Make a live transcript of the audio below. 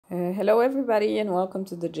Hello everybody and welcome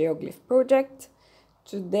to the Geoglyph project.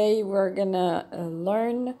 Today we're gonna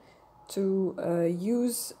learn to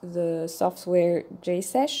use the software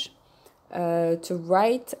JSesh to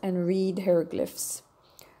write and read hieroglyphs.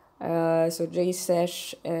 So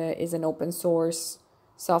JSesh is an open source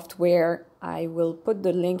software. I will put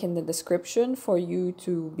the link in the description for you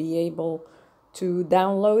to be able to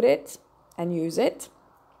download it and use it.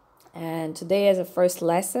 And today, as a first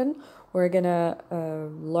lesson, we're gonna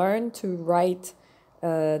learn to write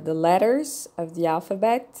the letters of the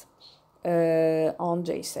alphabet on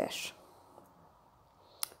JSesh.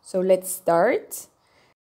 So let's start.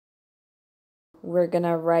 We're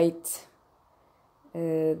gonna write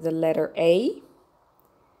the letter A,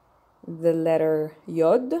 the letter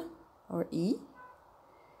Yod or E,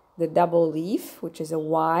 the double leaf, which is a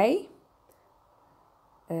Y,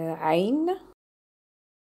 Ain,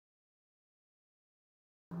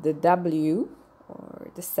 the W or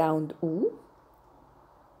the sound U,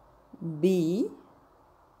 B,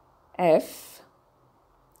 F,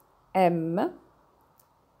 M,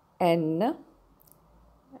 N,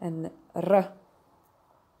 and R.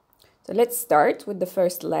 So let's start with the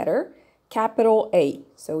first letter, capital A.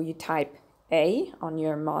 So you type A on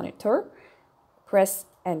your monitor, press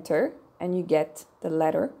enter, and you get the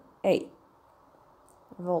letter A,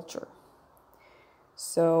 vulture.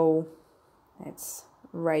 So let's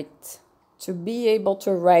write. To be able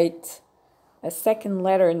to write a second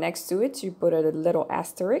letter next to it, you put a little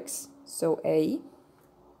asterisk, so A.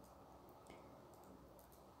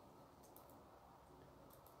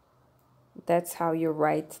 That's how you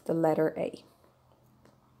write the letter A.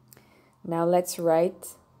 Now let's write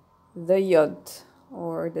the Yod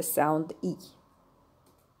or the sound E.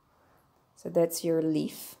 So that's your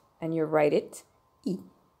leaf and you write it E.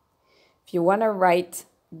 If you want to write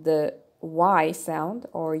the Y sound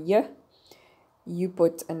or Y, you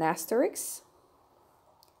put an asterisk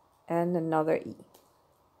and another E.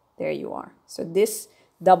 There you are. So this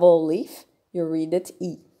double leaf, you read it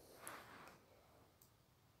E.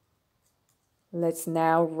 Let's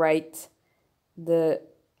now write the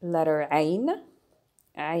letter Ain.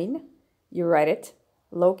 Ain, you write it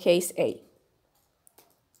lowercase a.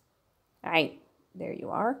 Ain, there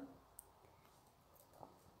you are.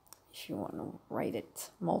 If you want to write it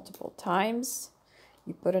multiple times,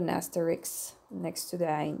 you put an asterisk next to the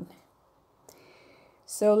Ain.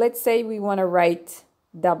 So let's say we want to write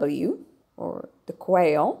W or the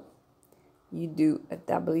quail. You do a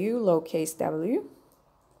W, lowercase W,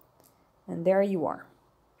 and there you are.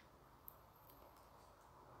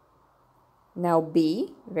 Now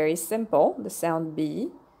B, very simple, the sound B,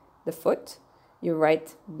 the foot, you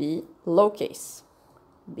write B, lowercase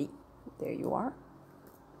B. There you are.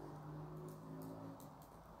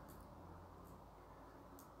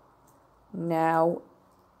 Now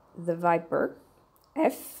the viper,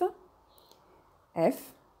 F,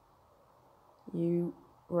 F, you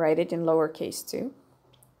write it in lowercase too,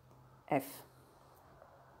 F.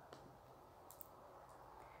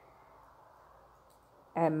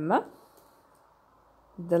 M,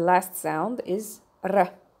 the last sound is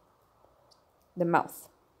R, the mouth,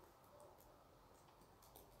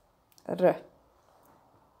 R.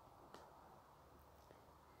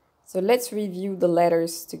 So let's review the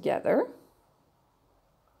letters together.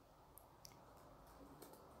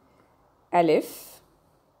 Aleph,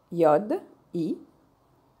 Yod, E,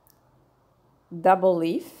 double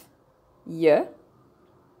leaf, Y,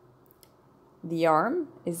 the arm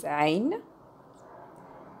is Ain,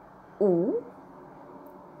 U,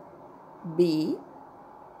 B,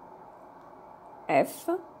 F,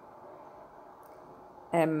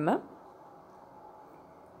 M,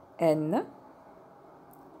 N,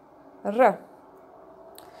 R.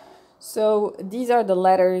 So these are the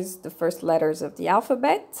letters, the first letters of the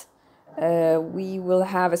alphabet. We will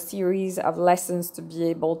have a series of lessons to be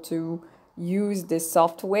able to use this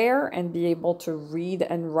software and be able to read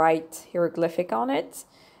and write hieroglyphic on it.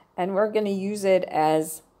 And we're going to use it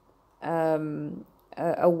as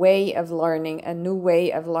a way of learning, a new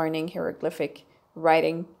way of learning hieroglyphic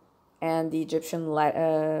writing and the Egyptian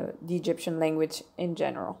language in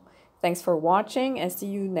general. Thanks for watching and see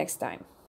you next time.